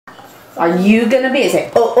Are you gonna be?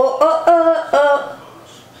 Say oh oh oh oh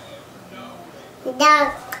oh.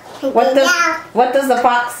 Dog. What does the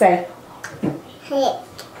fox say?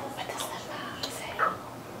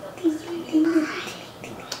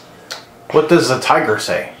 What does the tiger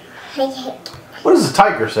say? What does the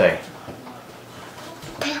tiger say?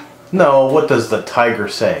 No, what does the tiger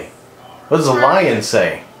say? What does the lion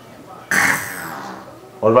say?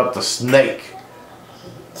 What about the snake?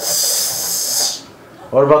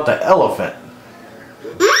 What about the elephant?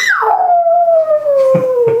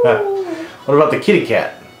 What about the kitty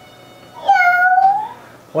cat?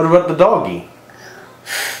 What about the doggy?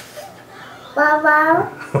 Bow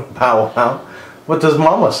wow. Bow wow. What does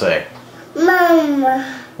mama say?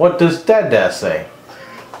 Mama. What does dad say?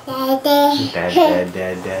 Daddy.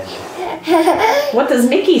 Dad. What does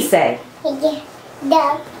Mickey say?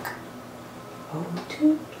 Dog. Oh,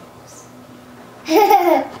 Toodles.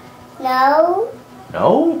 No.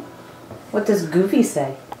 No? What does Goofy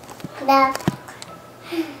say? Dog.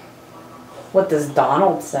 What does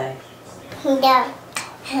Donald say? Dog.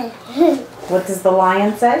 What does the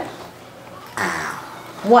lion say?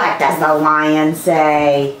 What does the lion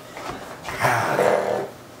say?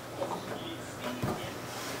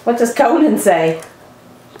 What does Conan say?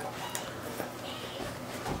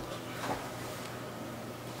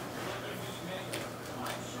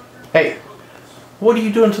 Hey, what are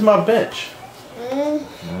you doing to my bench?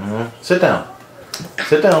 Sit down.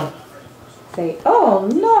 Sit down. Say, oh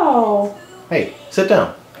no. Hey, sit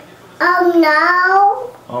down. Oh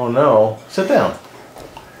no. Oh no. Sit down.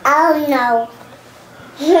 Oh no.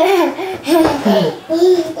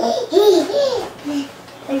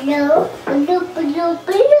 Blue, blue, blue,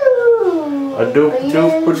 blue. A doop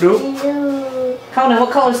doop a doop. Blue. Conan,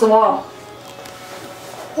 what color's the wall?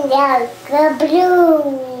 Yeah, blue,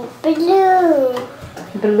 blue, Blue.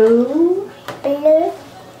 blue, blue.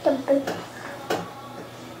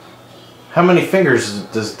 How many fingers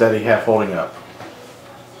does Daddy have holding up?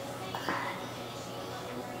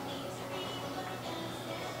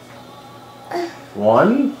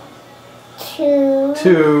 One, Two,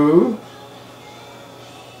 two,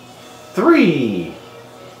 three.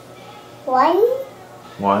 one,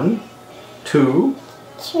 One, two,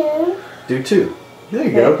 two, do two. There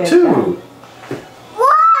you Very go. good Two.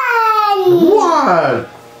 one. One.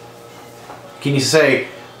 Can you say,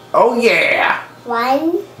 oh yeah?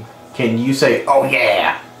 One, Can you say, oh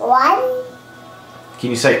yeah? one, Can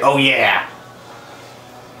you say, oh yeah?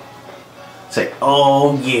 Say,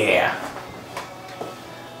 oh yeah.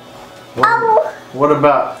 oh. What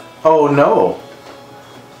about, oh no?